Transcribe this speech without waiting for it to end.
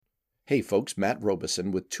Hey folks, Matt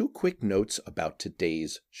Robeson with two quick notes about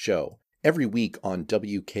today's show. Every week on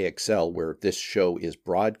WKXL, where this show is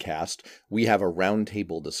broadcast, we have a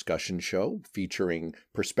roundtable discussion show featuring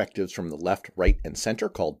perspectives from the left, right, and center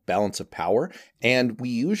called Balance of Power. And we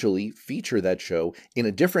usually feature that show in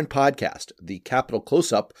a different podcast, the Capital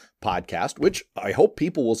Close-Up podcast, which I hope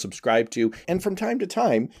people will subscribe to. And from time to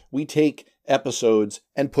time, we take episodes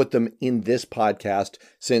and put them in this podcast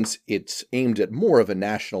since it's aimed at more of a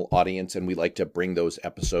national audience and we like to bring those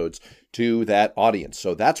episodes to that audience.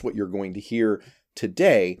 So that's what you're going to hear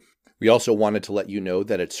today. We also wanted to let you know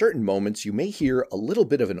that at certain moments you may hear a little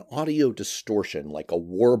bit of an audio distortion, like a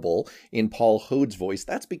warble in Paul Hode's voice.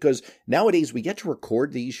 That's because nowadays we get to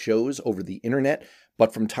record these shows over the internet,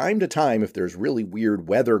 but from time to time, if there's really weird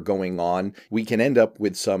weather going on, we can end up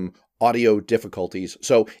with some audio difficulties.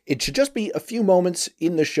 So it should just be a few moments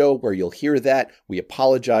in the show where you'll hear that. We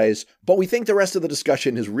apologize, but we think the rest of the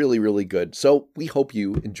discussion is really, really good. So we hope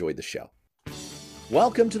you enjoyed the show.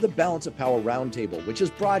 Welcome to the Balance of Power Roundtable, which is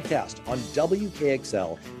broadcast on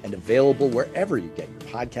WKXL and available wherever you get your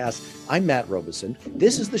podcasts. I'm Matt Robeson.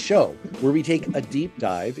 This is the show where we take a deep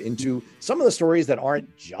dive into some of the stories that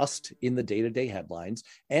aren't just in the day-to-day headlines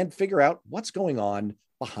and figure out what's going on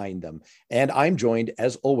behind them. And I'm joined,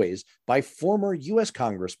 as always, by former U.S.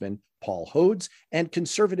 Congressman Paul Hodes and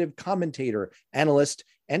conservative commentator, analyst,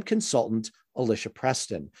 and consultant Alicia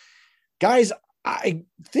Preston. Guys, I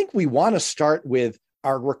think we want to start with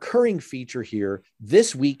our recurring feature here,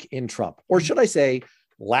 This Week in Trump, or should I say,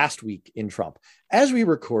 Last Week in Trump. As we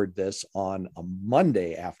record this on a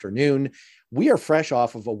Monday afternoon, we are fresh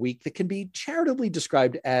off of a week that can be charitably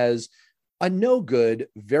described as a no good,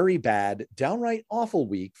 very bad, downright awful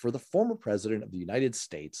week for the former president of the United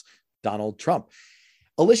States, Donald Trump.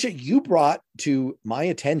 Alicia, you brought to my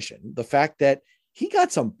attention the fact that he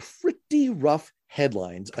got some pretty rough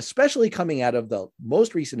headlines, especially coming out of the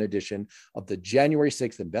most recent edition of the January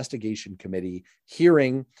 6th Investigation Committee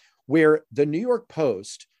hearing, where the New York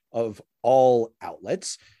Post, of all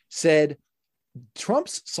outlets, said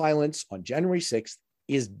Trump's silence on January 6th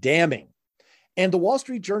is damning. And the Wall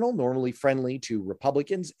Street Journal, normally friendly to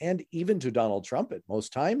Republicans and even to Donald Trump at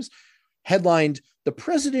most times, headlined, "The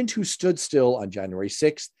president who stood still on January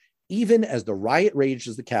 6th, even as the riot raged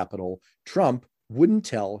at the Capitol, Trump wouldn't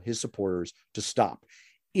tell his supporters to stop."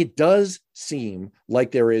 It does seem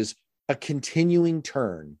like there is a continuing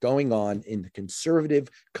turn going on in the conservative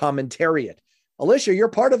commentariat. Alicia, you're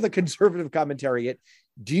part of the conservative commentariat.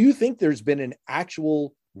 Do you think there's been an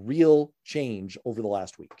actual real change over the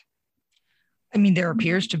last week? I mean, there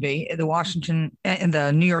appears to be. The Washington and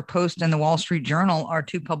the New York Post and the Wall Street Journal are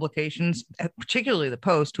two publications, particularly the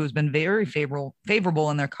Post, who has been very favorable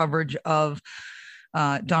in their coverage of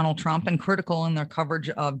Donald Trump and critical in their coverage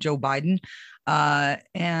of Joe Biden.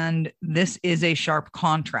 And this is a sharp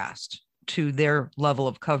contrast to their level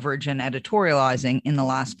of coverage and editorializing in the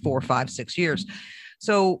last 4, 5, 6 years.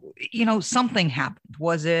 So, something happened.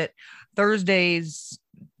 Was it Thursday's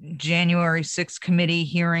January 6th committee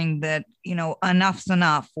hearing that, enough's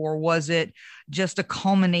enough? Or was it just a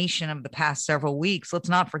culmination of the past several weeks? Let's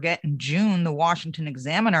not forget, in June, the Washington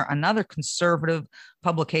Examiner, another conservative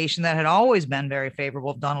publication that had always been very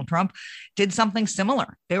favorable of Donald Trump, did something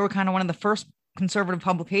similar. They were kind of one of the first conservative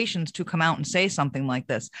publications to come out and say something like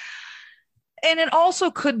this. And it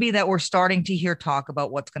also could be that we're starting to hear talk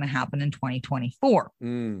about what's going to happen in 2024.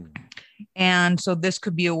 And so this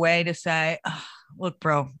could be a way to say, look,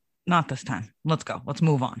 bro, not this time. Let's go. Let's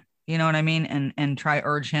move on. You know what I mean? And try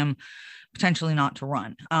urge him potentially not to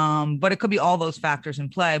run. But it could be all those factors in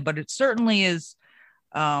play. But it certainly is.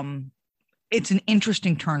 It's an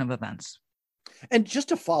interesting turn of events. And just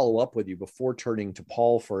to follow up with you before turning to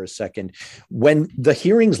Paul for a second, when the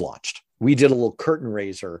hearings launched, we did a little curtain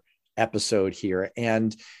raiser episode here,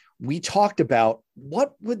 and we talked about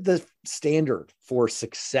what would the standard for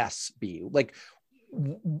success be? Like,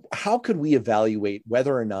 how could we evaluate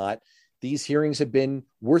whether or not these hearings have been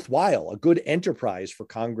worthwhile, a good enterprise for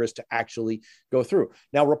Congress to actually go through?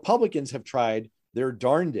 Now, Republicans have tried their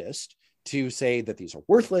darndest to say that these are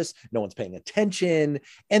worthless, no one's paying attention,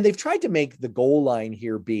 and they've tried to make the goal line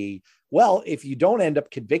here be, well, if you don't end up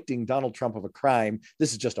convicting Donald Trump of a crime,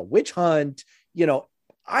 this is just a witch hunt.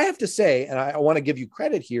 I have to say, and I want to give you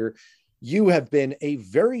credit here, you have been a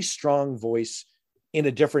very strong voice in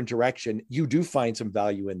a different direction. You do find some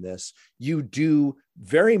value in this. You do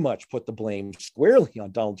very much put the blame squarely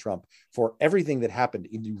on Donald Trump for everything that happened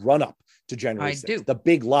in the run up to January 6th. The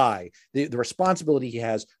big lie, the responsibility he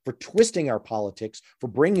has for twisting our politics, for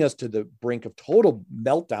bringing us to the brink of total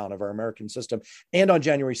meltdown of our American system, and on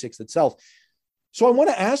January 6th itself. So I want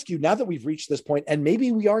to ask you, now that we've reached this point, and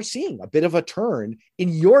maybe we are seeing a bit of a turn in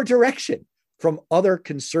your direction from other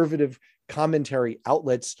conservative commentary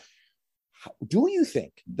outlets, do you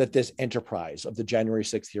think that this enterprise of the January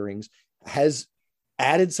 6th hearings has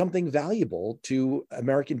added something valuable to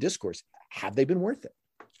American discourse? Have they been worth it?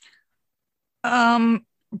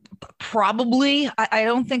 Probably. I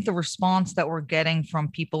don't think the response that we're getting from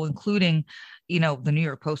people, including, the New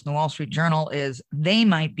York Post and the Wall Street Journal, is they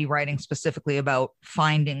might be writing specifically about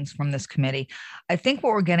findings from this committee. I think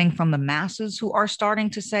what we're getting from the masses who are starting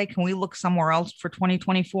to say, can we look somewhere else for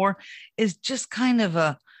 2024, is just kind of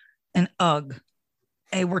an ugh.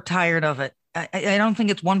 Hey, we're tired of it. I don't think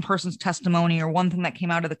it's one person's testimony or one thing that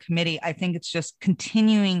came out of the committee. I think it's just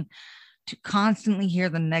continuing to constantly hear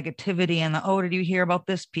the negativity and did you hear about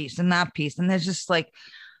this piece and that piece? And there's just like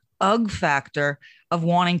ugh factor of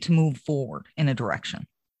wanting to move forward in a direction.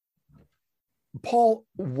 Paul,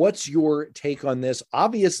 what's your take on this?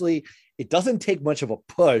 Obviously, it doesn't take much of a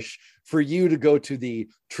push for you to go to the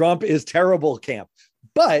Trump is terrible camp.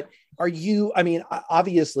 But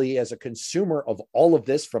obviously, as a consumer of all of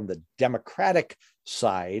this from the Democratic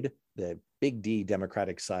side, the big D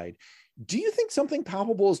Democratic side, do you think something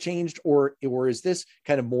palpable has changed, or is this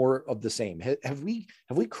kind of more of the same? Have we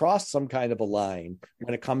crossed some kind of a line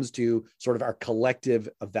when it comes to sort of our collective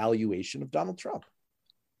evaluation of Donald Trump?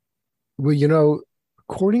 Well,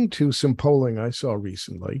 according to some polling I saw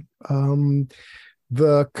recently,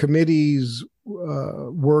 the committee's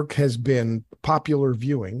work has been popular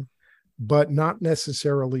viewing, but not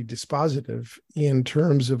necessarily dispositive in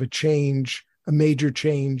terms of a major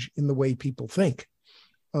change in the way people think.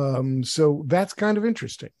 So that's kind of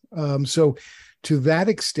interesting. So to that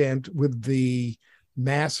extent, with the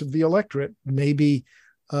mass of the electorate, maybe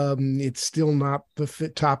it's still not the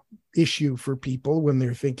top issue for people when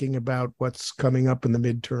they're thinking about what's coming up in the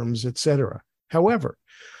midterms, et cetera. However,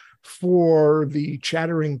 for the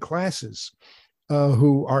chattering classes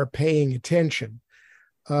who are paying attention,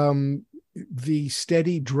 the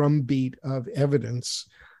steady drumbeat of evidence,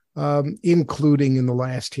 including in the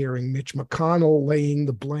last hearing, Mitch McConnell laying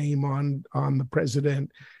the blame on the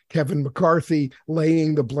president, Kevin McCarthy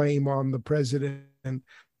laying the blame on the president,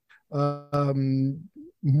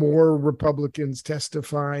 more Republicans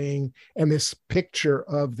testifying, and this picture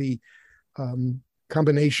of the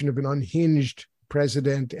combination of an unhinged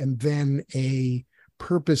president and then a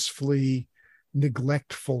purposefully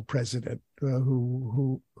neglectful president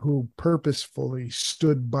who purposefully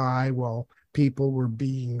stood by while people were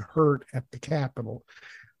being hurt at the Capitol,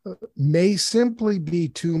 may simply be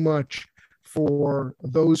too much for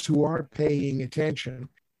those who are paying attention.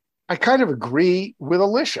 I kind of agree with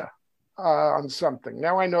Alicia on something.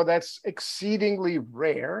 Now, I know that's exceedingly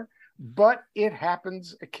rare, but it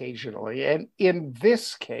happens occasionally. And in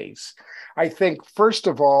this case, I think, first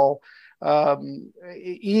of all,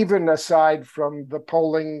 even aside from the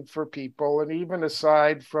polling for people and even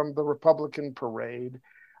aside from the Republican parade,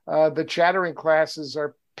 the chattering classes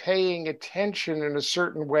are paying attention in a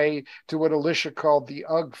certain way to what Alicia called the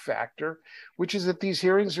UGG factor, which is that these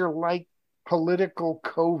hearings are like political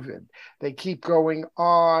COVID. They keep going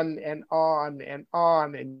on and on and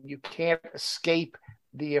on, and you can't escape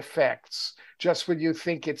the effects. Just when you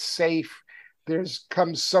think it's safe,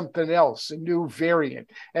 comes something else, a new variant.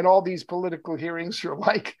 And all these political hearings are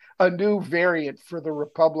like a new variant for the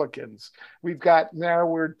Republicans.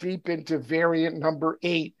 We're deep into variant number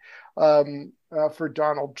 8 for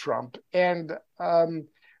Donald Trump. And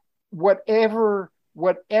whatever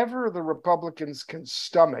the Republicans can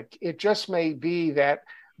stomach, it just may be that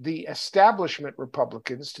the establishment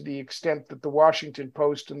Republicans, to the extent that the Washington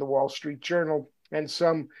Post and the Wall Street Journal and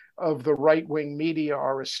some of the right-wing media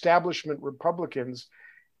are establishment Republicans,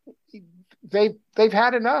 they've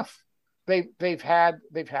had enough. They've had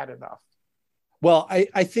enough. Well,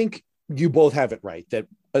 I think you both have it right, that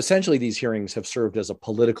essentially these hearings have served as a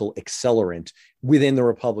political accelerant within the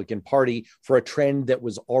Republican Party for a trend that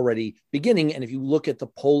was already beginning. And if you look at the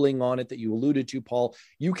polling on it that you alluded to, Paul,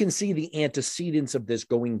 you can see the antecedents of this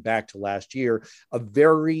going back to last year, a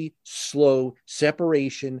very slow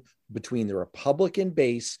separation between the Republican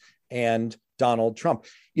base and Donald Trump.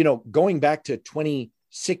 Going back to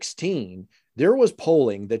 2016, there was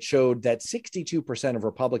polling that showed that 62% of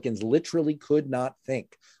Republicans literally could not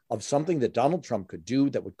think of something that Donald Trump could do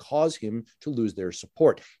that would cause him to lose their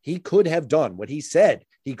support. He could have done what he said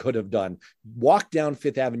he could have done, walked down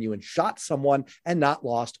Fifth Avenue and shot someone and not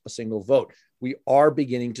lost a single vote. We are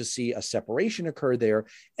beginning to see a separation occur there.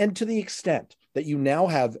 And to the extent that you now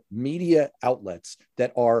have media outlets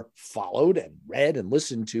that are followed and read and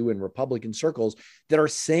listened to in Republican circles that are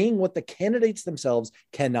saying what the candidates themselves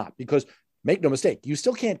cannot, because make no mistake, you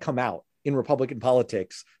still can't come out in Republican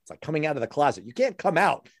politics. It's like coming out of the closet. You can't come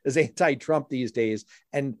out as anti-Trump these days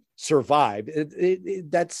and survive.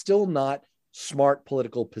 That's still not smart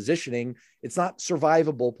political positioning. It's not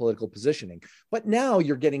survivable political positioning. But now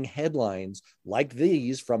you're getting headlines like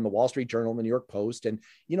these from the Wall Street Journal and the New York Post, and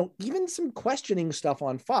even some questioning stuff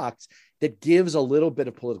on Fox that gives a little bit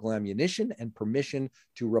of political ammunition and permission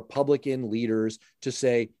to Republican leaders to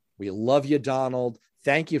say, we love you, Donald.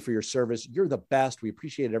 Thank you for your service. You're the best. We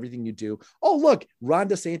appreciate everything you do. Oh, look, Ron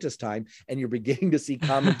DeSantis time. And you're beginning to see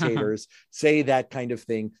commentators say that kind of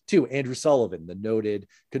thing too. Andrew Sullivan, the noted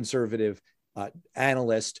conservative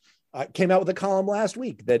analyst, came out with a column last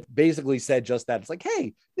week that basically said just that. It's like,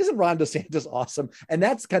 hey, isn't Ron DeSantis awesome? And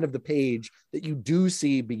that's kind of the page that you do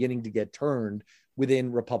see beginning to get turned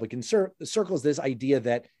within Republican circles. This idea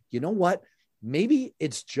that, you know what, maybe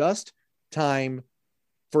it's just time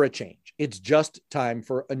for a change. It's just time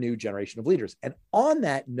for a new generation of leaders. And on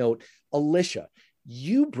that note, Alicia,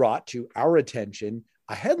 you brought to our attention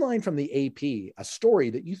a headline from the AP, a story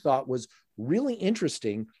that you thought was really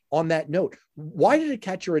interesting on that note. Why did it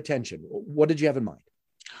catch your attention? What did you have in mind?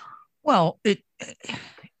 Well,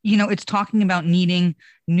 it's talking about needing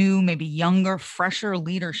new, maybe younger, fresher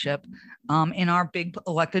leadership in our big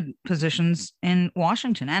elected positions in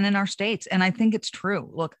Washington and in our states. And I think it's true.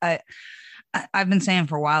 Look, I've been saying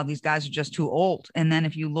for a while, these guys are just too old. And then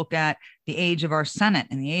if you look at the age of our Senate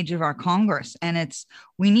and the age of our Congress, and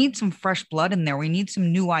we need some fresh blood in there. We need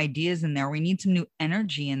some new ideas in there. We need some new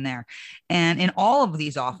energy in there and in all of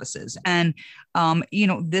these offices. And,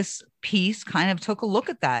 this piece kind of took a look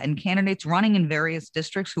at that, and candidates running in various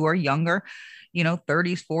districts who are younger,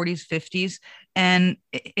 30s, 40s, 50s. And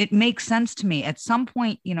it makes sense to me. At some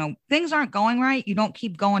point, things aren't going right. You don't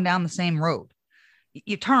keep going down the same road.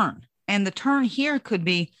 You turn. And the turn here could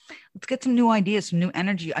be, let's get some new ideas, some new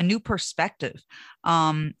energy, a new perspective,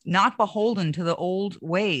 not beholden to the old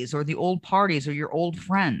ways or the old parties or your old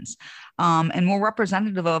friends, and more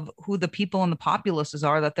representative of who the people and the populaces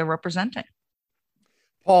are that they're representing.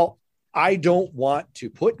 Paul, I don't want to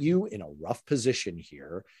put you in a rough position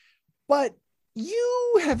here, but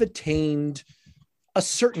you have attained a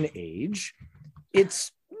certain age.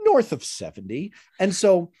 It's north of 70. And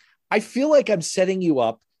so I feel like I'm setting you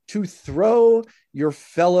up to throw your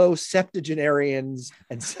fellow septuagenarians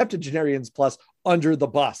and septuagenarians plus under the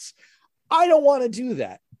bus. I don't want to do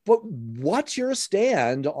that. But what's your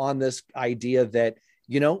stand on this idea that,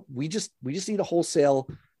 we just need a wholesale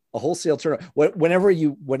turn? Whenever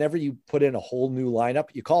you put in a whole new lineup,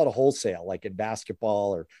 you call it a wholesale, like in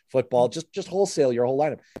basketball or football, just wholesale your whole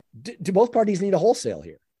lineup. Do both parties need a wholesale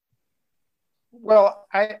here? Well,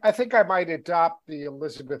 I think I might adopt the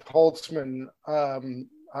Elizabeth Holtzman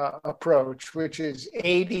approach, which is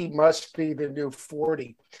 80 must be the new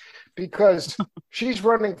 40, because she's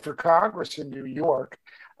running for Congress in New York,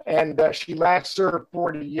 and she last served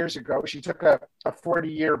 40 years ago. She took a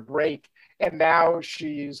 40-year break, and now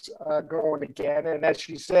she's going again. And as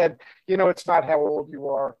she said, it's not how old you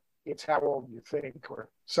are, it's how old you think, or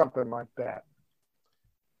something like that.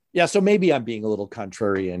 Yeah, so maybe I'm being a little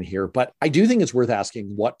contrarian here, but I do think it's worth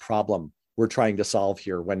asking what problem we're trying to solve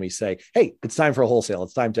here when we say, hey, it's time for a wholesale.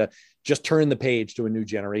 It's time to just turn the page to a new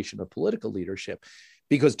generation of political leadership.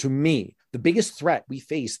 Because to me, the biggest threat we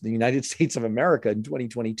face in the United States of America in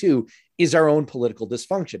 2022 is our own political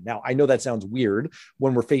dysfunction. Now, I know that sounds weird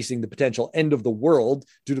when we're facing the potential end of the world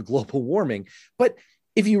due to global warming, but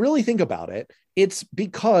if you really think about it, it's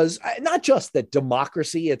because not just that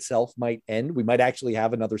democracy itself might end. We might actually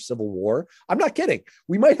have another civil war. I'm not kidding.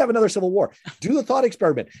 We might have another civil war. Do the thought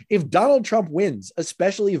experiment. If Donald Trump wins,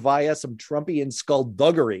 especially via some Trumpian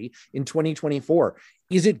skullduggery in 2024,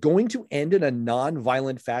 is it going to end in a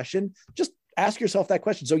non-violent fashion? Just ask yourself that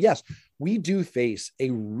question. So yes, we do face a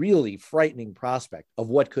really frightening prospect of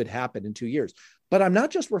what could happen in 2 years. But I'm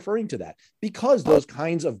not just referring to that, because those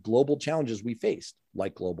kinds of global challenges we faced,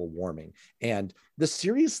 like global warming and the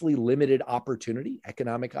seriously limited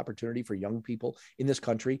economic opportunity for young people in this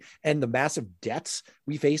country, and the massive debts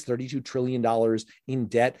we face, $32 trillion in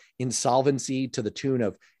debt, insolvency to the tune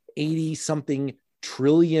of 80 something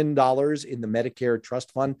trillion dollars in the Medicare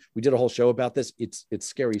trust fund. We did a whole show about this. It's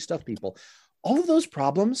scary stuff, people. All of those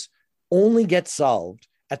problems only get solved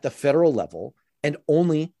at the federal level, and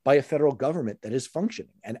only by a federal government that is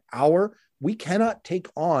functioning. And we cannot take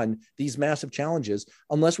on these massive challenges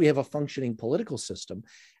unless we have a functioning political system.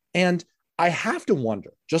 And I have to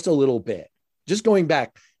wonder just a little bit, just going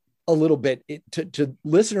back a little bit to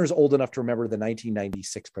listeners old enough to remember the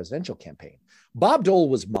 1996 presidential campaign. Bob Dole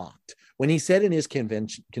was mocked when he said in his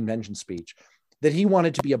convention speech that he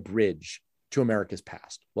wanted to be a bridge to America's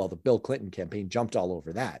past. Well, the Bill Clinton campaign jumped all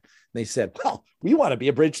over that. They said, well, we want to be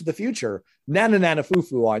a bridge to the future. Nana, nana,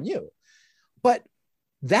 foo-foo on you. But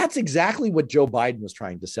that's exactly what Joe Biden was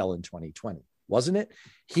trying to sell in 2020, wasn't it?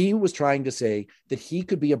 He was trying to say that he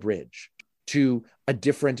could be a bridge to a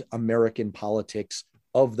different American politics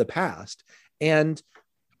of the past. And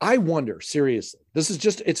I wonder, seriously,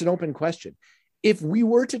 it's an open question. If we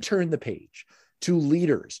were to turn the page to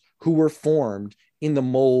leaders who were formed in the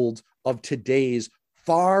mold of today's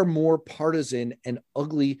far more partisan and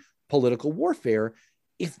ugly political warfare,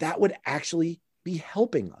 if that would actually be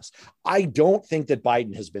helping us. I don't think that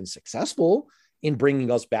Biden has been successful in bringing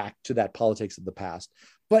us back to that politics of the past.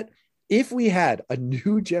 But if we had a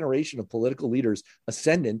new generation of political leaders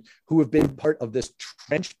ascendant who have been part of this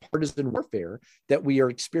trenched partisan warfare that we are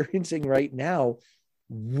experiencing right now,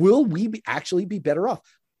 will we actually be better off?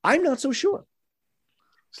 I'm not so sure.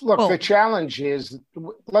 Look, the challenge is,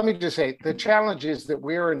 let me just say, the challenge is that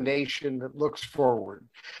we're a nation that looks forward.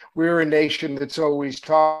 We're a nation that's always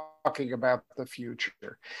talking about the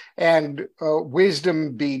future. And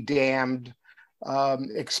wisdom be damned,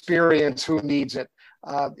 experience, who needs it?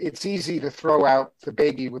 It's easy to throw out the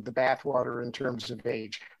baby with the bathwater in terms of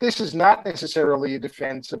age. This is not necessarily a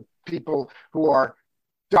defense of people who are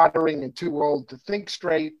doddering and too old to think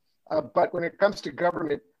straight. But when it comes to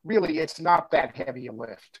government, really, it's not that heavy a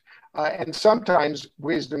lift. And sometimes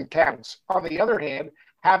wisdom counts. On the other hand,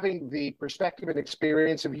 having the perspective and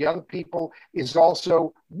experience of young people is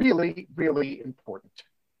also really, really important.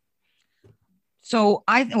 So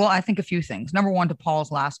I think a few things. Number one, to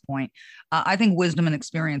Paul's last point, I think wisdom and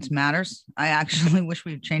experience matters. I actually wish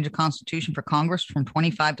we'd change the Constitution for Congress from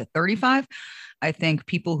 25 to 35. I think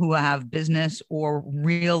people who have business or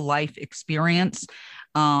real life experience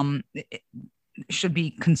should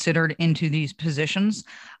be considered into these positions.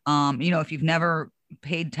 If you've never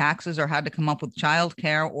paid taxes or had to come up with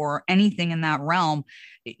childcare or anything in that realm,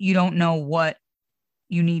 you don't know what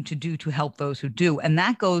you need to do to help those who do. And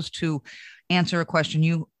that goes to answer a question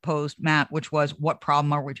you posed, Matt, which was, what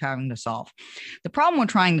problem are we trying to solve? The problem we're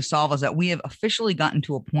trying to solve is that we have officially gotten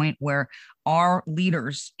to a point where our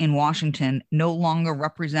leaders in Washington no longer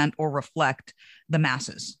represent or reflect the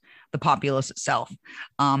masses, the populace itself.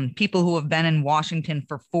 People who have been in Washington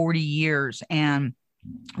for 40 years and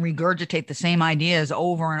regurgitate the same ideas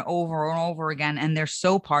over and over and over again. And they're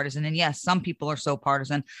so partisan. And yes, some people are so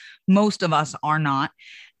partisan. Most of us are not.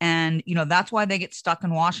 And, that's why they get stuck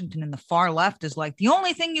in Washington. And the far left is like, the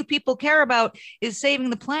only thing you people care about is saving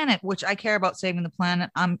the planet, which I care about saving the planet.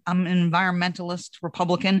 I'm an environmentalist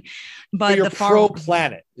Republican, but you're the far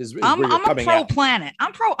pro-planet I'm a pro-planet.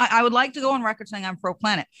 I would like to go on record saying I'm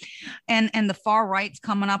pro-planet. And the far right's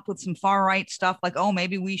coming up with some far right stuff like, oh,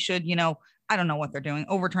 maybe we should, I don't know what they're doing,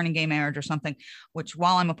 overturning gay marriage or something, which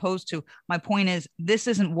while I'm opposed to, my point is this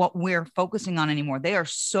isn't what we're focusing on anymore. They are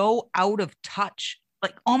so out of touch.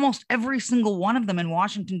 Like almost every single one of them in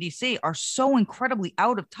Washington, D.C. are so incredibly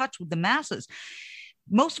out of touch with the masses.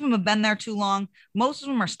 Most of them have been there too long. Most of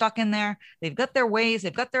them are stuck in there. They've got their ways.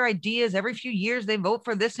 They've got their ideas. Every few years, they vote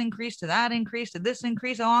for this increase to that increase to this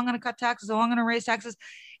increase. Oh, I'm going to cut taxes. Oh, I'm going to raise taxes.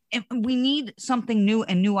 And we need something new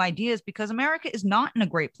and new ideas because America is not in a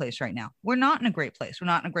great place right now. We're not in a great place. We're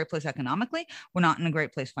not in a great place economically. We're not in a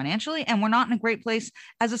great place financially. And we're not in a great place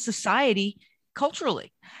as a society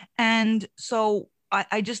culturally. And so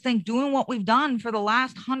I just think doing what we've done for the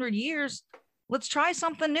last 100 years, let's try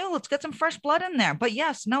something new. Let's get some fresh blood in there. But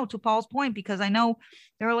yes, no, to Paul's point, because I know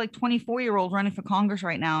there are like 24-year-olds running for Congress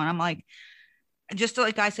right now. And I'm like, just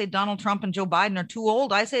like I say Donald Trump and Joe Biden are too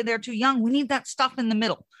old, I say they're too young. We need that stuff in the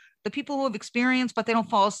middle. The people who have experience, but they don't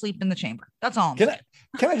fall asleep in the chamber. That's all. Can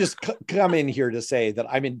I just come in here to say that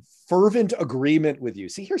I'm in fervent agreement with you?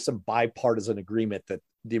 See, here's some bipartisan agreement that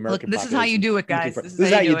the American Look, this is how you do it, guys. This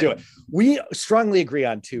is how you do it. We strongly agree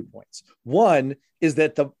on 2 points. One is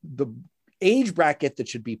that the age bracket that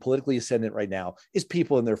should be politically ascendant right now is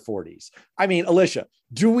people in their 40s. I mean, Alicia,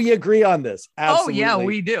 do we agree on this? Absolutely. Oh, yeah,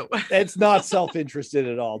 we do. It's not self-interested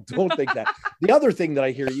at all. Don't think that. The other thing that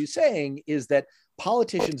I hear you saying is that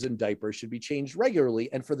politicians in diapers should be changed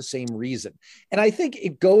regularly and for the same reason. And I think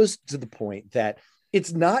it goes to the point that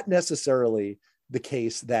it's not necessarily the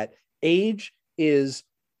case that age is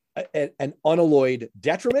an unalloyed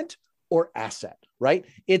detriment or asset, right?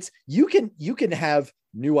 It's you can have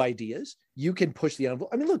new ideas. You can push the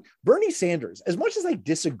envelope. I mean, look, Bernie Sanders, as much as I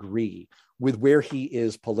disagree with where he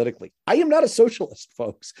is politically, I am not a socialist,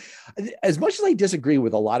 folks. As much as I disagree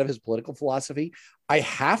with a lot of his political philosophy, I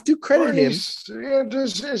have to credit him.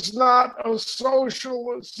 Sanders is not a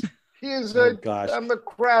socialist. He is a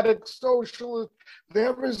democratic socialist.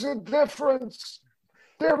 There is a difference.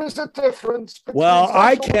 There is a difference. Well,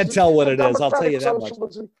 I can't tell what it is. I'll tell you that much.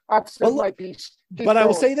 I've said my piece. But I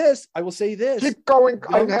will say this. Keep going.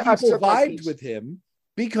 Young people vibed with him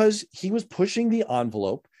because he was pushing the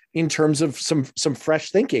envelope in terms of some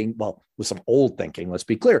fresh thinking. Well, with some old thinking, let's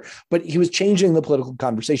be clear. But he was changing the political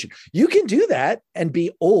conversation. You can do that and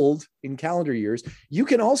be old in calendar years. You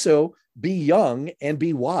can also be young and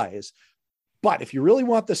be wise. But if you really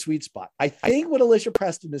want the sweet spot, I think what Alicia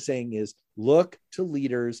Preston is saying is look to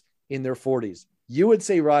leaders in their 40s. You would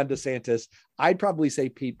say Ron DeSantis. I'd probably say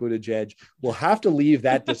Pete Buttigieg. We'll have to leave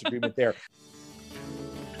that disagreement there.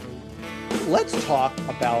 Let's talk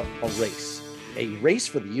about a race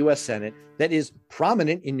for the U.S. Senate that is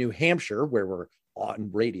prominent in New Hampshire, where we're on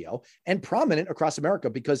radio, and prominent across America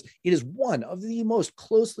because it is one of the most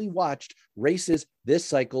closely watched races this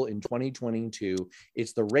cycle in 2022.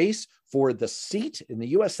 It's the race for the seat in the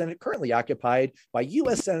U.S. Senate currently occupied by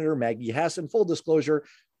U.S. Senator Maggie Hassan. Full disclosure,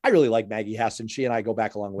 I really like Maggie Hassan. She and I go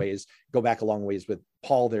back a long ways with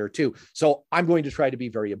Paul there too. So I'm going to try to be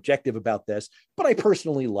very objective about this, but I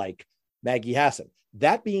personally like Maggie Hassan.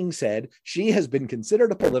 That being said, she has been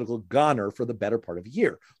considered a political goner for the better part of a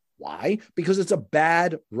year. Why? Because it's a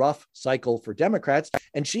bad, rough cycle for Democrats,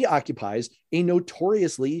 and she occupies a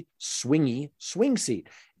notoriously swing seat.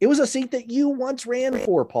 It was a seat that you once ran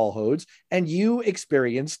for, Paul Hodes, and you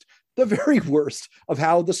experienced the very worst of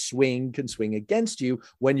how the swing can swing against you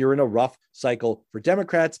when you're in a rough cycle for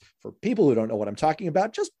Democrats. For people who don't know what I'm talking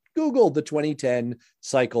about, just Google the 2010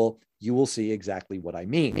 cycle. You will see exactly what I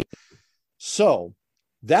mean. So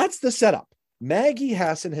that's the setup. Maggie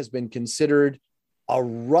Hassan has been considered a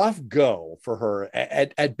rough go for her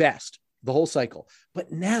at best, the whole cycle. But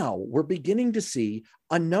now we're beginning to see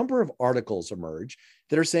a number of articles emerge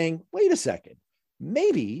that are saying, wait a second,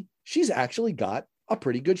 maybe she's actually got a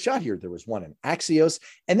pretty good shot here. There was one in Axios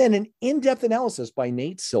and then an in-depth analysis by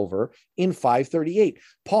Nate Silver in 538.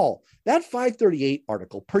 Paul, that 538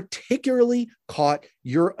 article particularly caught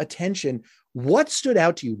your attention. What stood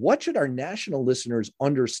out to you? What should our national listeners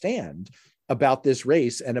understand about this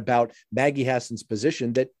race and about Maggie Hassan's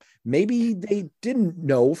position that maybe they didn't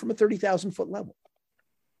know from a 30,000 foot level?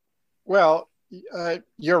 Well,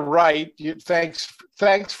 you're right.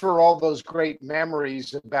 Thanks for all those great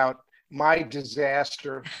memories about my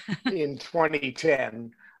disaster in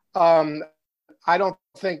 2010. I don't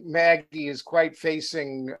think Maggie is quite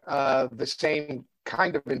facing the same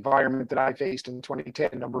kind of environment that I faced in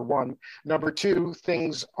 2010, number one. Number two,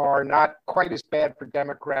 things are not quite as bad for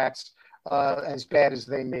Democrats, as bad as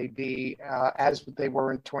they may be, as they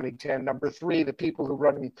were in 2010. Number three, the people who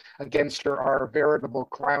run against her are a veritable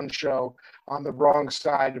clown show on the wrong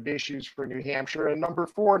side of issues for New Hampshire. And number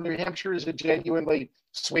four, New Hampshire is a genuinely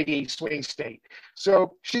swing state.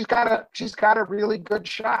 So she's got a really good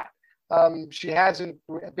shot. She hasn't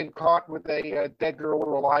been caught with a dead girl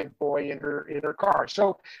or a live boy in her car.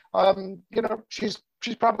 So,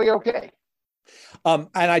 she's probably okay. And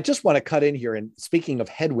I just want to cut in here. And speaking of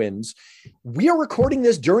headwinds, we are recording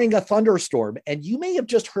this during a thunderstorm, and you may have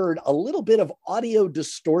just heard a little bit of audio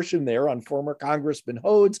distortion there on former Congressman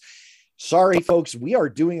Hodes. Sorry, folks, we are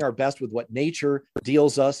doing our best with what nature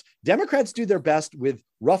deals us. Democrats do their best with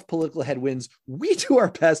rough political headwinds. We do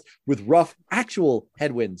our best with rough actual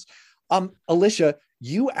headwinds. Alicia,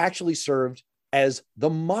 you actually served as the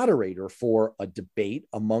moderator for a debate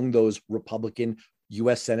among those Republican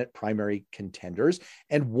U.S. Senate primary contenders.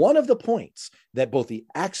 And one of the points that both the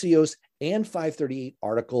Axios and 538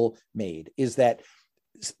 article made is that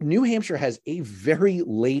New Hampshire has a very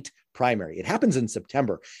late primary. It happens in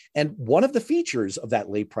September. And one of the features of that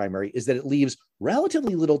late primary is that it leaves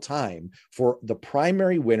relatively little time for the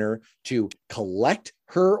primary winner to collect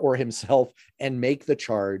her or himself and make the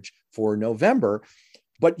charge for November.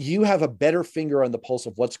 But you have a better finger on the pulse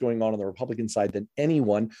of what's going on the Republican side than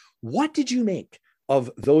anyone. What did you make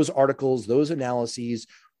of those articles, those analyses?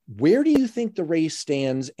 Where do you think the race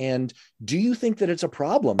stands? And do you think that it's a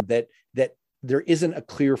problem that there isn't a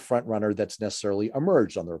clear front runner that's necessarily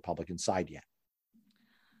emerged on the Republican side yet?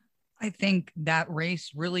 I think that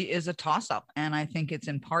race really is a toss-up, and I think it's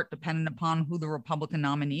in part dependent upon who the Republican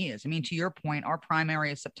nominee is. I mean, to your point, our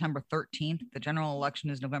primary is September 13th. The general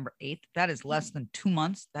election is November 8th. That is less than 2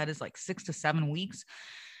 months. That is like 6 to 7 weeks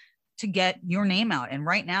to get your name out. And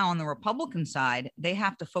right now on the Republican side, they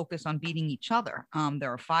have to focus on beating each other.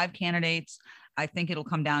 There are 5 candidates. I think it'll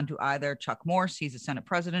come down to either Chuck Morse, he's a Senate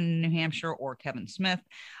president in New Hampshire, or Kevin Smith,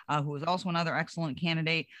 who is also another excellent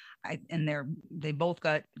candidate. They both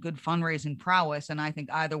got good fundraising prowess, and I think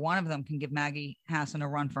either one of them can give Maggie Hassan a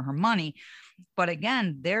run for her money. But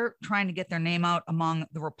again, they're trying to get their name out among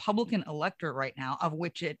the Republican electorate right now, of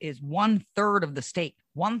which it is 1/3 of the state.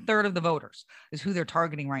 1/3 of the voters is who they're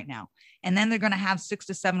targeting right now. And then they're going to have 6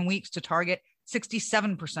 to 7 weeks to target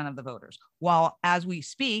 67% of the voters. While as we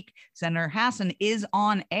speak, Senator Hassan is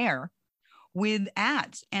on air with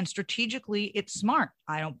ads, and strategically it's smart.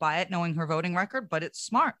 I don't buy it knowing her voting record, but it's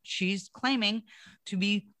smart. She's claiming to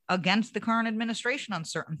be against the current administration on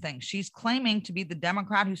certain things. She's claiming to be the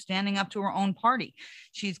Democrat who's standing up to her own party.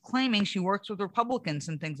 She's claiming she works with Republicans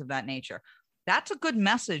and things of that nature. That's a good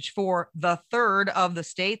message for the third of the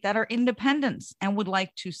state that are independents and would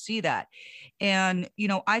like to see that. And,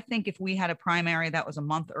 I think if we had a primary that was a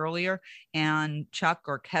month earlier and Chuck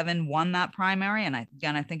or Kevin won that primary, and I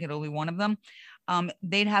think it'll be one of them,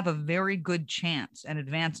 they'd have a very good chance at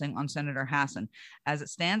advancing on Senator Hassan. As it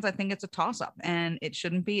stands, I think it's a toss-up, and it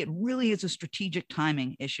shouldn't be. It really is a strategic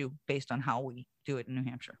timing issue based on how we do it in New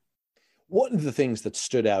Hampshire. One of the things that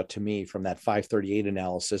stood out to me from that 538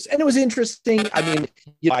 analysis, and it was interesting. I mean,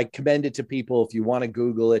 I commend it to people. If you want to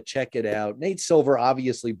Google it, check it out. Nate Silver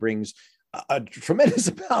obviously brings a tremendous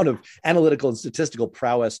amount of analytical and statistical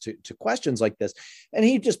prowess to questions like this. And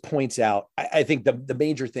he just points out, I think the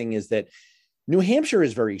major thing is that New Hampshire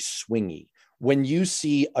is very swingy. When you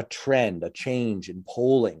see a trend, a change in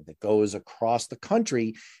polling that goes across the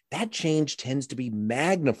country, that change tends to be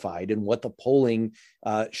magnified in what the polling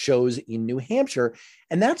shows in New Hampshire.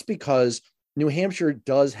 And that's because New Hampshire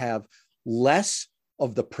does have less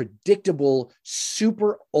of the predictable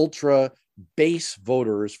super ultra base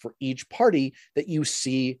voters for each party that you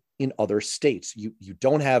see in other states. You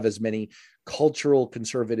don't have as many cultural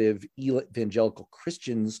conservative evangelical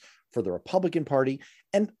Christians for the Republican Party,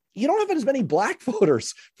 and you don't have as many Black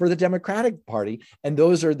voters for the Democratic Party. And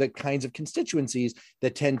those are the kinds of constituencies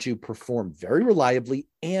that tend to perform very reliably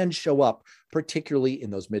and show up, particularly in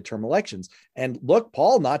those midterm elections. And look,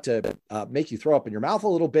 Paul, not to make you throw up in your mouth a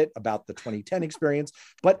little bit about the 2010 experience,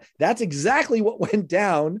 but that's exactly what went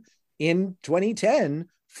down in 2010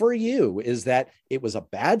 for you, is that it was a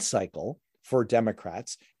bad cycle for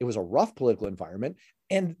Democrats. It was a rough political environment.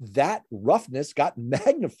 And that roughness got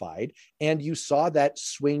magnified, and you saw that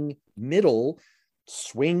swing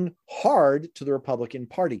hard to the Republican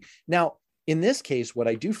Party. Now, in this case, what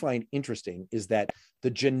I do find interesting is that the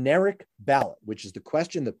generic ballot, which is the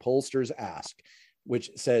question that pollsters ask,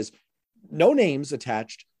 which says, no names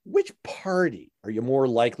attached, which party are you more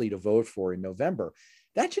likely to vote for in November?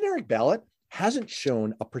 That generic ballot hasn't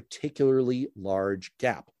shown a particularly large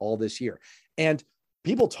gap all this year. And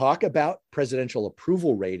people talk about presidential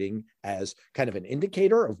approval rating as kind of an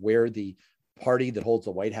indicator of where the party that holds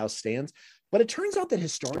the White House stands. But it turns out that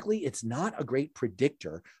historically, it's not a great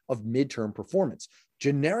predictor of midterm performance.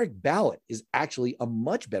 Generic ballot is actually a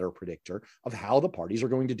much better predictor of how the parties are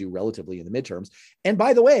going to do relatively in the midterms. And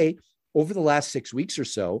by the way, over the last 6 weeks or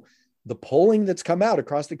so, the polling that's come out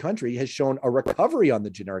across the country has shown a recovery on the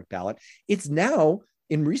generic ballot. It's now,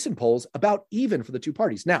 in recent polls, about even for the two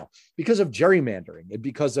parties. Now, because of gerrymandering and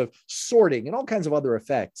because of sorting and all kinds of other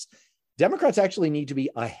effects, Democrats actually need to be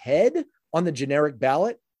ahead on the generic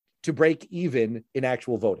ballot to break even in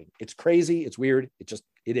actual voting. It's crazy. It's weird. It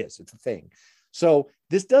is. It's a thing. So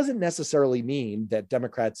this doesn't necessarily mean that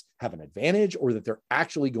Democrats have an advantage or that they're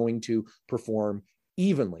actually going to perform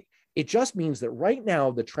evenly. It just means that right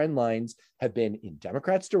now the trend lines have been in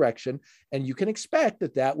Democrats' direction, and you can expect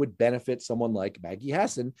that that would benefit someone like Maggie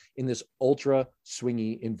Hassan in this ultra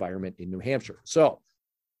swingy environment in New Hampshire. So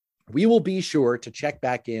we will be sure to check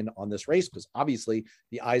back in on this race because obviously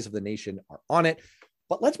the eyes of the nation are on it.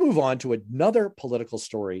 But let's move on to another political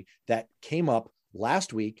story that came up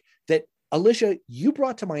last week that, Alicia, you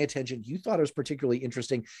brought to my attention. You thought it was particularly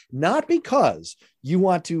interesting, not because you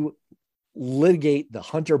want to litigate the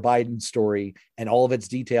Hunter Biden story and all of its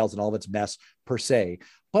details and all of its mess per se,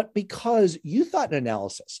 but because you thought an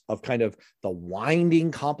analysis of kind of the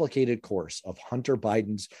winding, complicated course of Hunter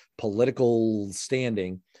Biden's political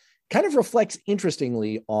standing kind of reflects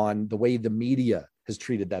interestingly on the way the media has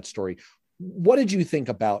treated that story. What did you think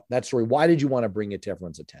about that story? Why did you want to bring it to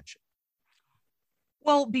everyone's attention?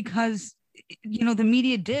 Well, because, the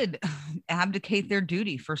media did abdicate their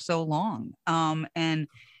duty for so long. And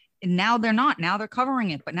now they're not. Now they're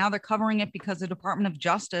covering it. But now they're covering it because the Department of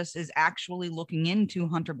Justice is actually looking into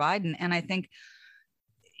Hunter Biden. And I think,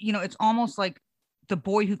 it's almost like the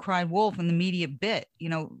boy who cried wolf and the media bit.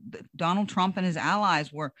 Donald Trump and his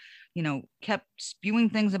allies were, kept spewing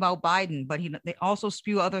things about Biden, but they also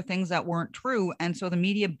spew other things that weren't true. And so the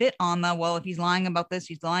media bit on well, if he's lying about this,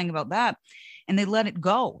 he's lying about that. And they let it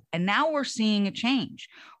go. And now we're seeing a change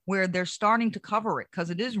where they're starting to cover it because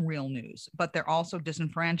it is real news, but they're also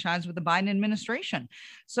disenfranchised with the Biden administration.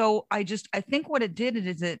 So I think what it did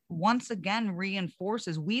is it once again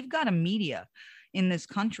reinforces we've got a media in this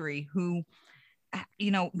country who,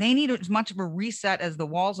 they need as much of a reset as the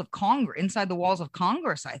walls of Congress, inside the walls of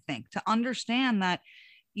Congress, I think, to understand that,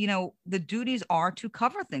 the duties are to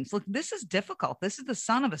cover things. Look, this is difficult. This is the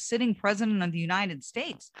son of a sitting president of the United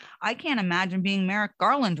States. I can't imagine being Merrick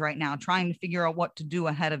Garland right now, trying to figure out what to do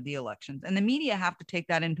ahead of the elections. And the media have to take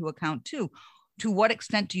that into account too. To what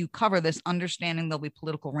extent do you cover this, understanding there'll be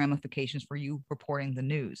political ramifications for you reporting the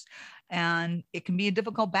news? And it can be a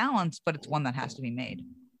difficult balance, but it's one that has to be made.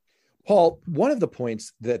 Paul, one of the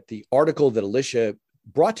points that the article that Alicia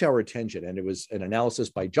brought to our attention, and it was an analysis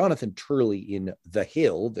by Jonathan Turley in The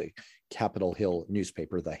Hill, the Capitol Hill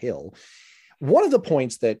newspaper, The Hill. One of the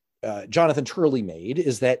points that Jonathan Turley made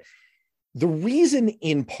is that the reason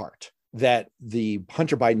in part that the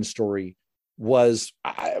Hunter Biden story was,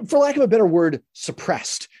 for lack of a better word,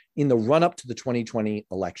 suppressed in the run-up to the 2020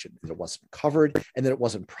 election, that it wasn't covered and that it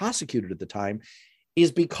wasn't prosecuted at the time,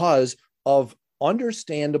 is because of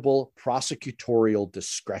understandable prosecutorial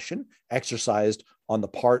discretion exercised on the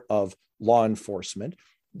part of law enforcement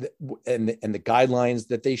and the guidelines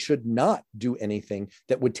that they should not do anything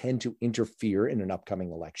that would tend to interfere in an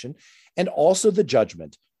upcoming election. And also the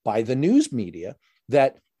judgment by the news media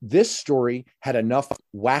that this story had enough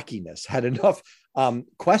wackiness, had enough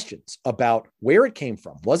questions about where it came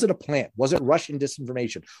from. Was it a plant? Was it Russian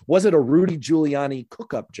disinformation? Was it a Rudy Giuliani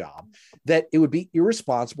cook-up job? That it would be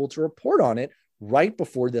irresponsible to report on it right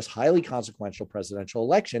before this highly consequential presidential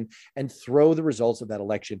election and throw the results of that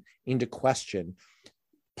election into question.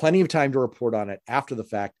 Plenty of time to report on it after the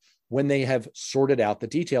fact when they have sorted out the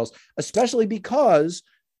details, especially because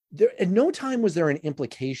there, at no time was there an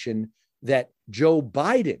implication that Joe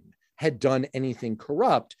Biden had done anything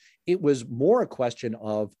corrupt. It was more a question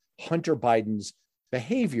of Hunter Biden's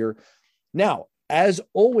behavior. Now, as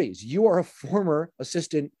always, you are a former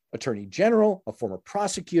assistant attorney general, a former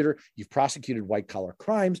prosecutor. You've prosecuted white collar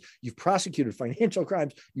crimes. You've prosecuted financial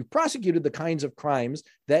crimes. You've prosecuted the kinds of crimes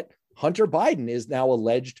that Hunter Biden is now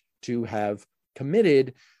alleged to have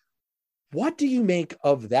committed. What do you make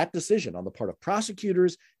of that decision on the part of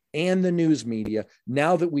prosecutors and the news media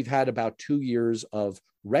now that we've had about 2 years of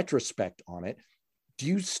retrospect on it? Do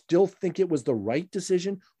you still think it was the right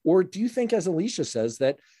decision? Or do you think, as Alicia says,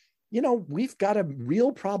 that we've got a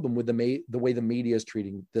real problem with the way the media is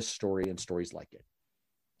treating this story and stories like it?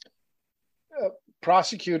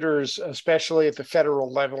 Prosecutors, especially at the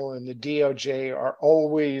federal level and the DOJ, are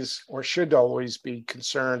always or should always be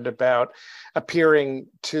concerned about appearing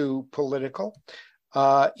too political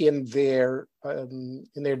in their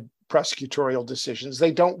prosecutorial decisions.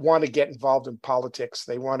 They don't want to get involved in politics.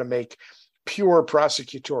 They want to make pure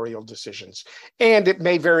prosecutorial decisions. And it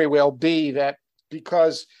may very well be that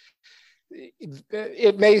because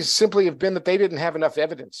it may simply have been that they didn't have enough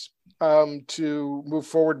evidence to move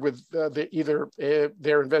forward with either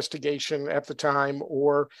their investigation at the time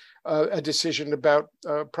or a decision about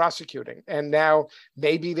prosecuting. And now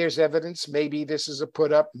maybe there's evidence, maybe this is a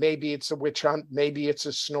put up, maybe it's a witch hunt, maybe it's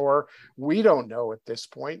a snore. We don't know at this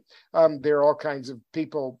point. There are all kinds of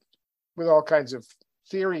people with all kinds of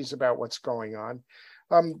theories about what's going on.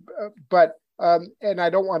 And I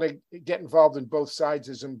don't want to get involved in both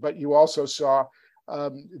sidesism, but you also saw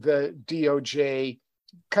the DOJ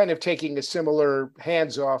kind of taking a similar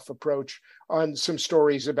hands-off approach on some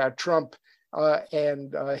stories about Trump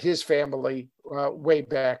and his family way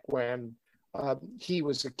back when he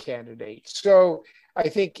was a candidate. So I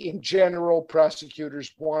think in general,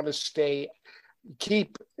 prosecutors want to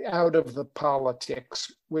keep out of the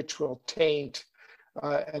politics, which will taint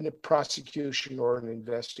a prosecution or an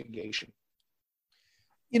investigation.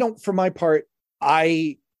 For my part,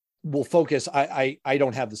 I will focus. I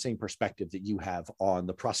don't have the same perspective that you have on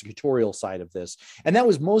the prosecutorial side of this. And that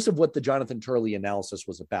was most of what the Jonathan Turley analysis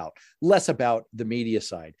was about, less about the media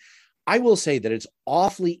side. I will say that it's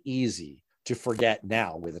awfully easy to forget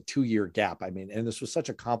now with a 2-year gap. And this was such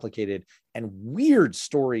a complicated and weird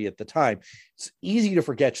story at the time. It's easy to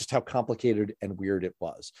forget just how complicated and weird it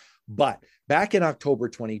was. But back in October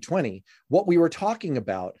 2020, what we were talking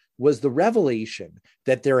about was the revelation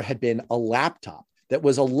that there had been a laptop that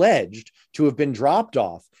was alleged to have been dropped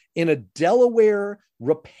off in a Delaware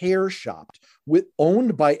repair shop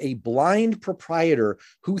owned by a blind proprietor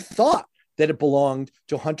who thought that it belonged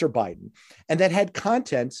to Hunter Biden and that had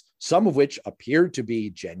contents, some of which appeared to be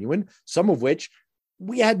genuine, some of which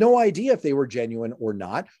we had no idea if they were genuine or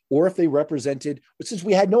not, or if they represented, since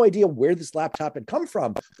we had no idea where this laptop had come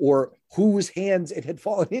from or whose hands it had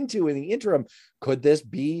fallen into in the interim. Could this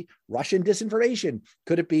be Russian disinformation?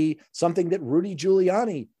 Could it be something that Rudy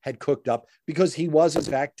Giuliani had cooked up because he was in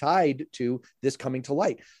fact tied to this coming to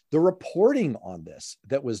light? The reporting on this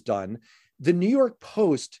that was done, the New York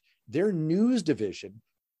Post, their news division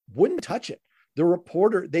wouldn't touch it. The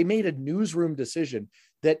reporter, they made a newsroom decision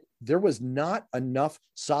that there was not enough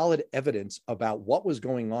solid evidence about what was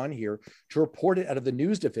going on here to report it out of the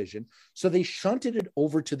news division. So they shunted it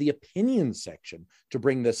over to the opinion section to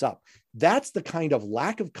bring this up. That's the kind of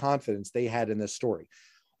lack of confidence they had in this story.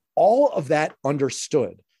 All of that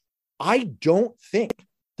understood. I don't think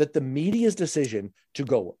that the media's decision to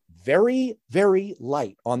go very, very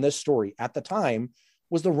light on this story at the time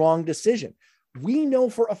was the wrong decision. We know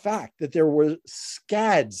for a fact that there were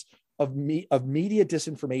scads of media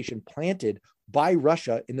disinformation planted by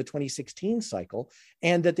Russia in the 2016 cycle,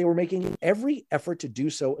 and that they were making every effort to do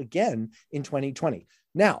so again in 2020.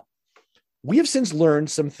 Now, we have since learned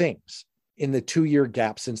some things in the 2-year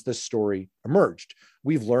gap since this story emerged.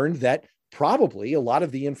 We've learned that probably a lot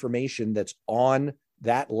of the information that's on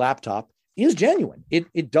that laptop is genuine.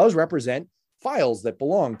 It does represent files that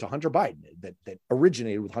belong to Hunter Biden, that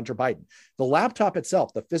originated with Hunter Biden. The laptop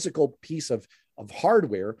itself, the physical piece of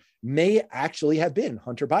hardware, may actually have been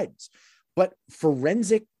Hunter Biden's. But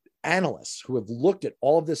forensic analysts who have looked at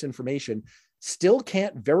all of this information still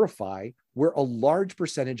can't verify where a large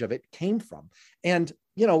percentage of it came from. And,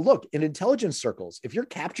 look, in intelligence circles, if you're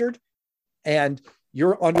captured and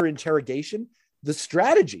you're under interrogation, the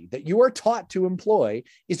strategy that you are taught to employ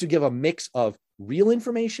is to give a mix of real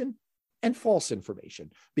information and false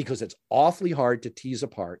information, because it's awfully hard to tease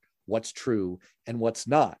apart what's true and what's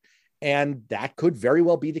not. And that could very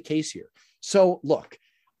well be the case here. So look,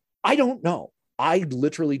 I don't know. I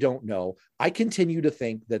literally don't know. I continue to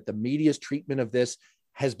think that the media's treatment of this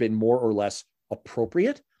has been more or less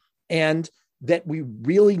appropriate, and that we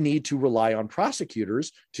really need to rely on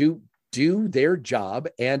prosecutors to do their job.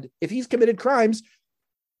 And if he's committed crimes,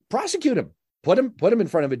 prosecute him, put him in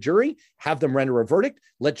front of a jury, have them render a verdict,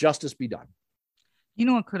 let justice be done. You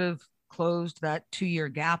know what could have closed that 2-year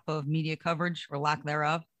gap of media coverage or lack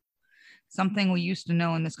thereof? Something we used to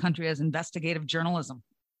know in this country as investigative journalism.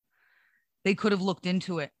 They could have looked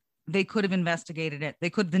into it. They could have investigated it.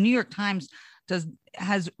 The New York Times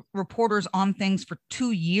has reporters on things for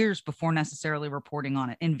 2 years before necessarily reporting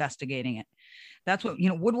on it, investigating it. That's what,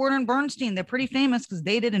 Woodward and Bernstein, they're pretty famous because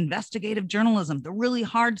they did investigative journalism, the really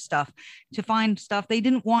hard stuff, to find stuff they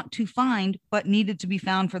didn't want to find, but needed to be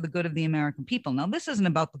found for the good of the American people. Now, this isn't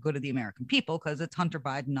about the good of the American people because it's Hunter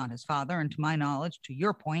Biden, not his father. And to my knowledge, to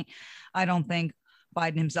your point, I don't think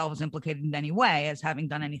Biden himself is implicated in any way as having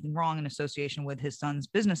done anything wrong in association with his son's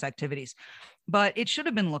business activities. But it should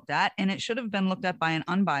have been looked at, and it should have been looked at by an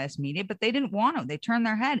unbiased media, but they didn't want to. They turned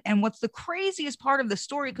their head. And what's the craziest part of the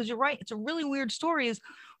story, because you're right, it's a really weird story, is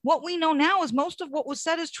what we know now is most of what was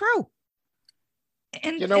said is true.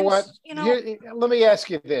 And let me ask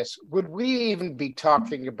you this. Would we even be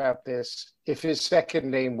talking about this if his second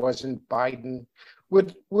name wasn't Biden?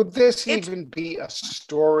 Would this even be a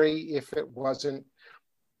story if it wasn't?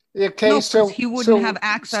 Okay, no, so he wouldn't have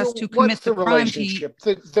access to commit the crime.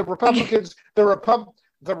 The Republicans, the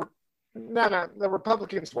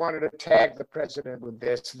Republicans wanted to tag the president with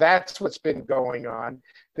this. That's what's been going on.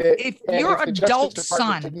 If your adult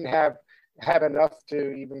son didn't have enough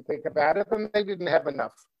to even think about it, then they didn't have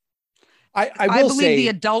enough. I believe the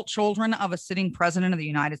adult children of a sitting president of the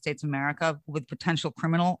United States of America with potential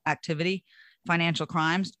criminal activity, financial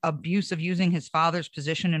crimes, abuse of using his father's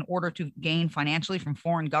position in order to gain financially from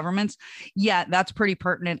foreign governments. Yeah, that's pretty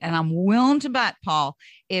pertinent. And I'm willing to bet, Paul,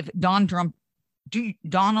 if Donald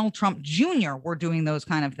Trump Jr. were doing those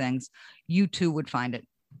kind of things, you too would find it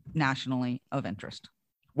nationally of interest.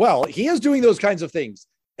 Well, he is doing those kinds of things,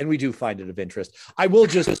 and we do find it of interest. I will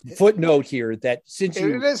just footnote here that since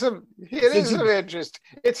it is of interest.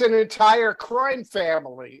 It's an entire crime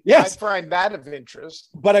family. Yes, I find that of interest.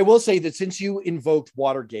 But I will say that since you invoked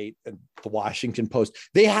Watergate and the Washington Post,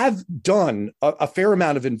 they have done a fair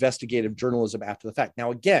amount of investigative journalism after the fact. Now,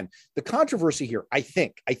 again, the controversy here, I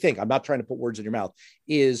think, I'm not trying to put words in your mouth,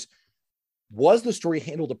 was the story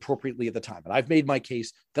handled appropriately at the time? And I've made my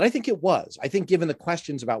case that I think it was. I think given the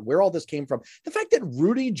questions about where all this came from, the fact that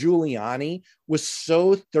Rudy Giuliani was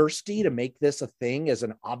so thirsty to make this a thing as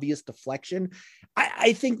an obvious deflection,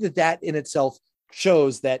 I think that in itself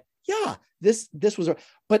shows that, yeah, this was,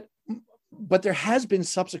 but but there has been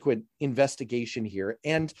subsequent investigation here.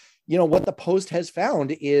 And, what the Post has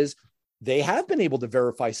found is they have been able to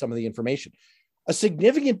verify some of the information. A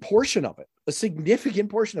significant portion of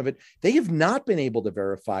it, they have not been able to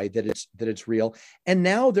verify that it's real. And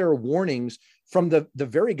now there are warnings from the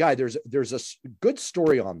very guy. There's a good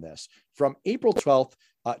story on this from April 12th,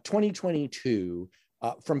 2022,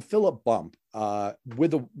 from Philip Bump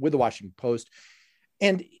with the Washington Post.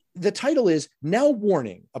 And the title is "Now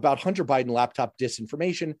Warning About Hunter Biden Laptop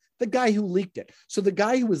Disinformation, the Guy Who Leaked It." So the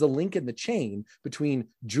guy who was a link in the chain between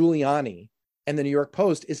Giuliani and the New York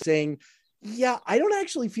Post is saying, yeah, I don't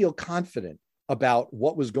actually feel confident about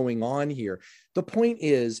what was going on here. The point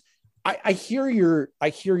is, I hear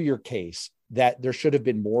your case that there should have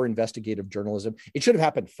been more investigative journalism. It should have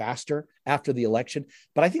happened faster after the election.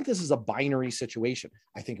 But I think this is a binary situation.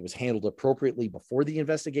 I think it was handled appropriately before the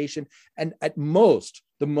investigation. And at most,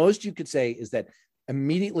 the most you could say is that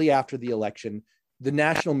immediately after the election, the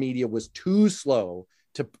national media was too slow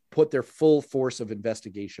to put their full force of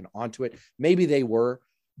investigation onto it. Maybe they were,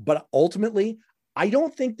 but ultimately, I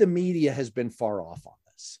don't think the media has been far off on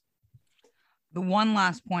this. The one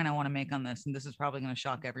last point I want to make on this, and this is probably going to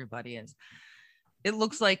shock everybody, is it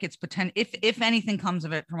looks like it's potential. If anything comes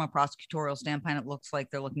of it from a prosecutorial standpoint, it looks like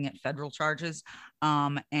they're looking at federal charges,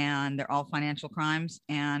 and they're all financial crimes.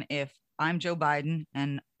 And if I'm Joe Biden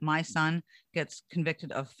and my son gets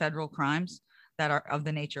convicted of federal crimes that are of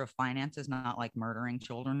the nature of finances, not like murdering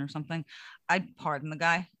children or something, I'd pardon the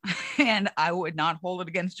guy. And I would not hold it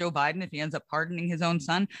against Joe Biden if he ends up pardoning his own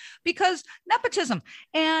son, because nepotism.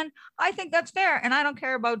 And I think that's fair. And I don't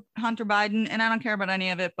care about Hunter Biden, and I don't care about any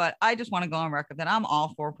of it, but I just want to go on record that I'm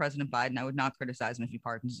all for President Biden. I would not criticize him if he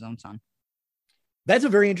pardons his own son. That's a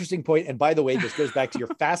very interesting point. And by the way, this goes back to your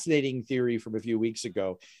fascinating theory from a few weeks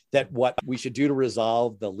ago that what we should do to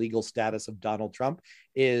resolve the legal status of Donald Trump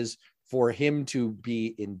is for him to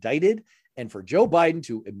be indicted and for Joe Biden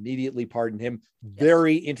to immediately pardon him.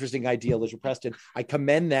 Very interesting idea, Alicia Preston. I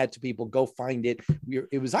commend that to people. Go find it.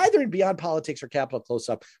 It was either in Beyond Politics or Capital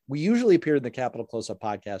Close-Up. We usually appear in the Capital Close-Up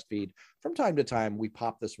podcast feed. From time to time, we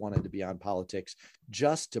pop this one into Beyond Politics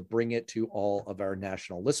just to bring it to all of our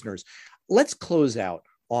national listeners. Let's close out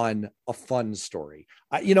on a fun story.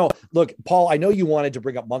 Look, Paul, I know you wanted to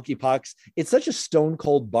bring up monkeypox. It's such a stone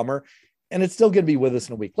cold bummer. And it's still going to be with us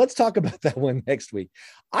in a week. Let's talk about that one next week.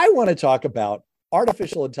 I want to talk about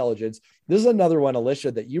artificial intelligence. This is another one,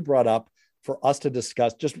 Alicia, that you brought up for us to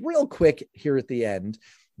discuss just real quick here at the end.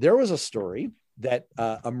 There was a story that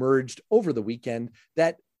emerged over the weekend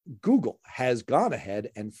that Google has gone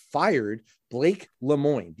ahead and fired Blake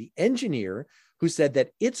Lemoine, the engineer who said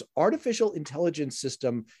that its artificial intelligence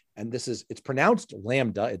system, and it's pronounced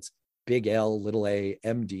Lambda, it's big L, little a,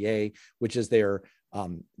 MDA, which is their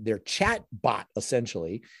chat bot,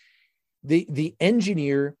 essentially. The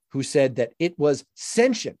engineer who said that it was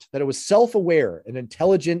sentient, that it was self-aware, an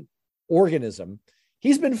intelligent organism,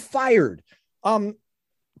 he's been fired.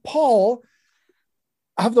 Paul,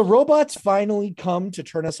 have the robots finally come to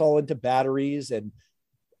turn us all into batteries and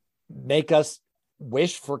make us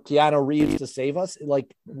wish for Keanu Reeves to save us?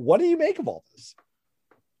 Like, what do you make of all this?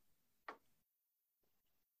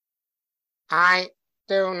 I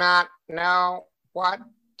do not know what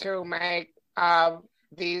to make of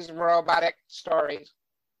these robotic stories.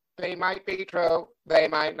 They might be true, they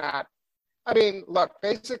might not. I mean, look,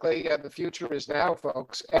 basically, the future is now,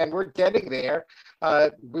 folks, and we're getting there.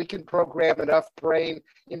 We can program enough brain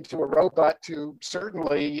into a robot to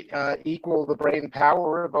certainly equal the brain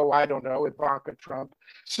power of, I don't know, Ivanka Trump.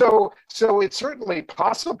 So it's certainly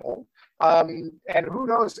possible. And who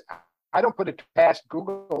knows? I don't put it past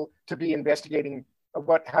Google to be investigating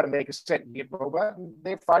how to make a sentient robot, and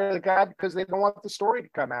they fire the guy because they don't want the story to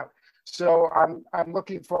come out. So I'm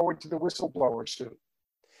looking forward to the whistleblower soon.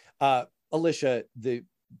 Alicia, the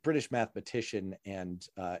British mathematician and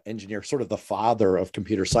engineer, sort of the father of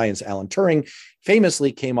computer science, Alan Turing,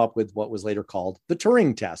 famously came up with what was later called the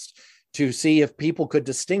Turing test to see if people could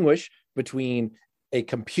distinguish between a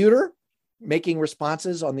computer making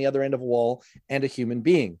responses on the other end of a wall and a human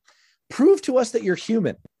being. Prove to us that you're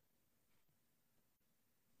human.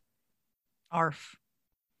 Arf.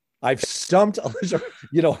 I've stumped Alicia.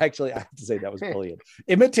 Actually, I have to say that was brilliant.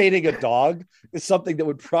 Imitating a dog is something that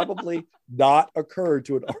would probably not occur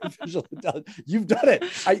to an artificial intelligence. You've done it.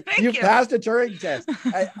 You've passed a Turing test.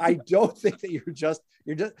 I don't think that you're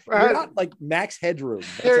not like Max Headroom.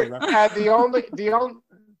 Here's the only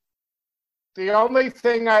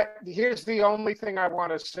thing I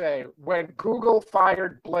want to say. When Google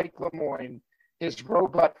fired Blake Lemoine, his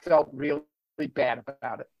robot felt really bad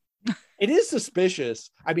about it. It is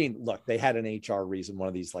suspicious. I mean, look, they had an HR reason, one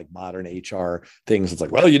of these like modern HR things. It's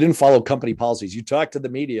like, well, you didn't follow company policies. You talked to the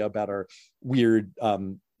media about our weird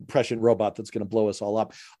prescient robot that's going to blow us all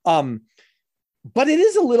up. But it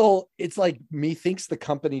is a little, it's like methinks the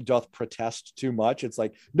company doth protest too much. It's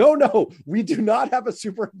like, no, we do not have a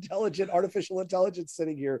super intelligent artificial intelligence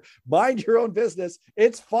sitting here. Mind your own business.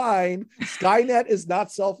 It's fine. Skynet is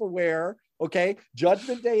not self-aware. Okay.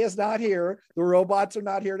 Judgment Day is not here. The robots are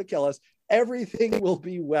not here to kill us. Everything will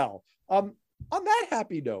be well. On that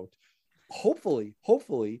happy note,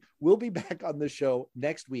 hopefully we'll be back on the show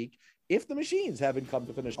next week if the machines haven't come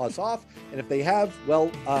to finish us off. And if they have,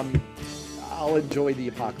 well, I'll enjoy the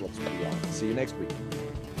apocalypse with you all. See you next week.